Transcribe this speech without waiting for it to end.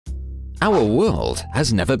Our world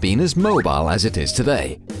has never been as mobile as it is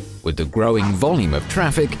today. With the growing volume of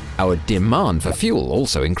traffic, our demand for fuel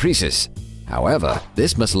also increases. However,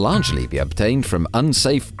 this must largely be obtained from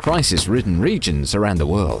unsafe, crisis-ridden regions around the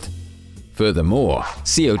world. Furthermore,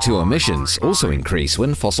 CO2 emissions also increase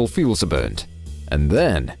when fossil fuels are burned. And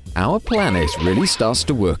then, our planet really starts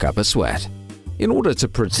to work up a sweat. In order to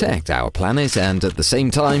protect our planet and at the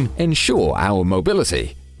same time ensure our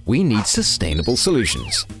mobility, we need sustainable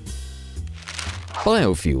solutions.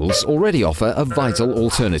 Biofuels already offer a vital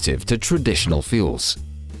alternative to traditional fuels.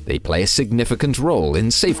 They play a significant role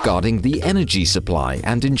in safeguarding the energy supply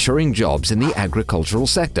and ensuring jobs in the agricultural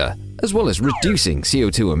sector, as well as reducing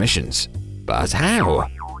CO2 emissions. But how?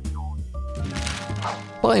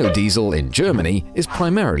 Biodiesel in Germany is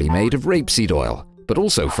primarily made of rapeseed oil, but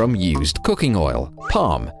also from used cooking oil,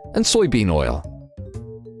 palm, and soybean oil.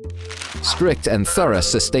 Strict and thorough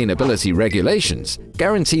sustainability regulations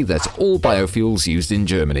guarantee that all biofuels used in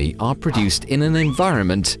Germany are produced in an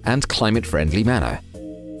environment and climate-friendly manner.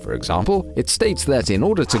 For example, it states that in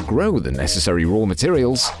order to grow the necessary raw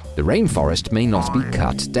materials, the rainforest may not be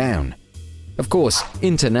cut down. Of course,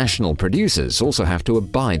 international producers also have to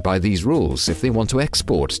abide by these rules if they want to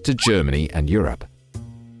export to Germany and Europe.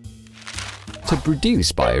 To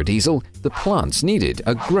produce biodiesel, the plants needed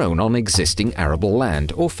are grown on existing arable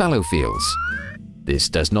land or fallow fields. This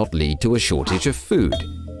does not lead to a shortage of food.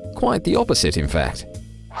 Quite the opposite, in fact.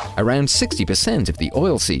 Around 60% of the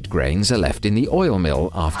oilseed grains are left in the oil mill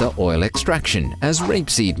after oil extraction as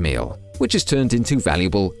rapeseed meal, which is turned into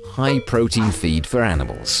valuable, high-protein feed for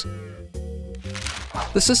animals.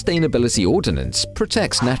 The Sustainability Ordinance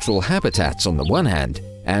protects natural habitats on the one hand,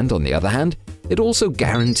 and on the other hand, it also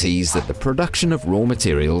guarantees that the production of raw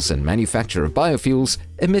materials and manufacture of biofuels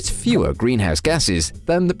emits fewer greenhouse gases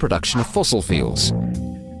than the production of fossil fuels.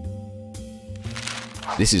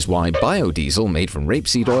 This is why biodiesel made from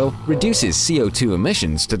rapeseed oil reduces CO2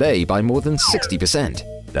 emissions today by more than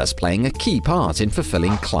 60%, thus playing a key part in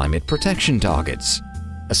fulfilling climate protection targets,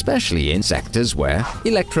 especially in sectors where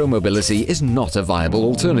electromobility is not a viable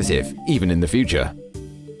alternative, even in the future.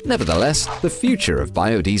 Nevertheless, the future of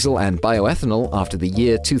biodiesel and bioethanol after the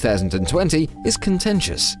year 2020 is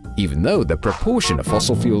contentious, even though the proportion of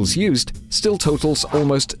fossil fuels used still totals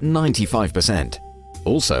almost 95%.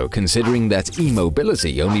 Also, considering that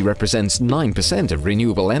e-mobility only represents 9% of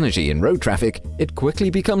renewable energy in road traffic, it quickly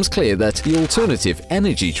becomes clear that the alternative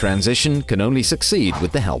energy transition can only succeed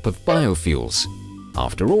with the help of biofuels.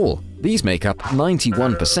 After all, these make up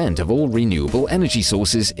 91% of all renewable energy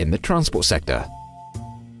sources in the transport sector.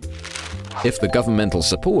 If the governmental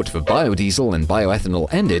support for biodiesel and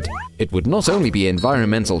bioethanol ended, it would not only be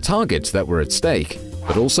environmental targets that were at stake,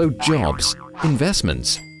 but also jobs,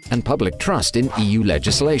 investments, and public trust in EU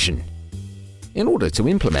legislation. In order to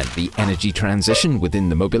implement the energy transition within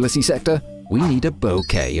the mobility sector, we need a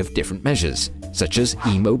bouquet of different measures, such as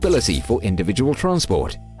e-mobility for individual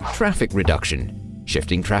transport, traffic reduction,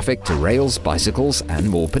 shifting traffic to rails, bicycles, and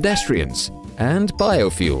more pedestrians, and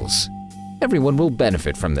biofuels. Everyone will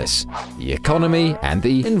benefit from this, the economy and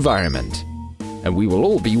the environment, and we will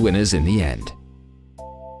all be winners in the end.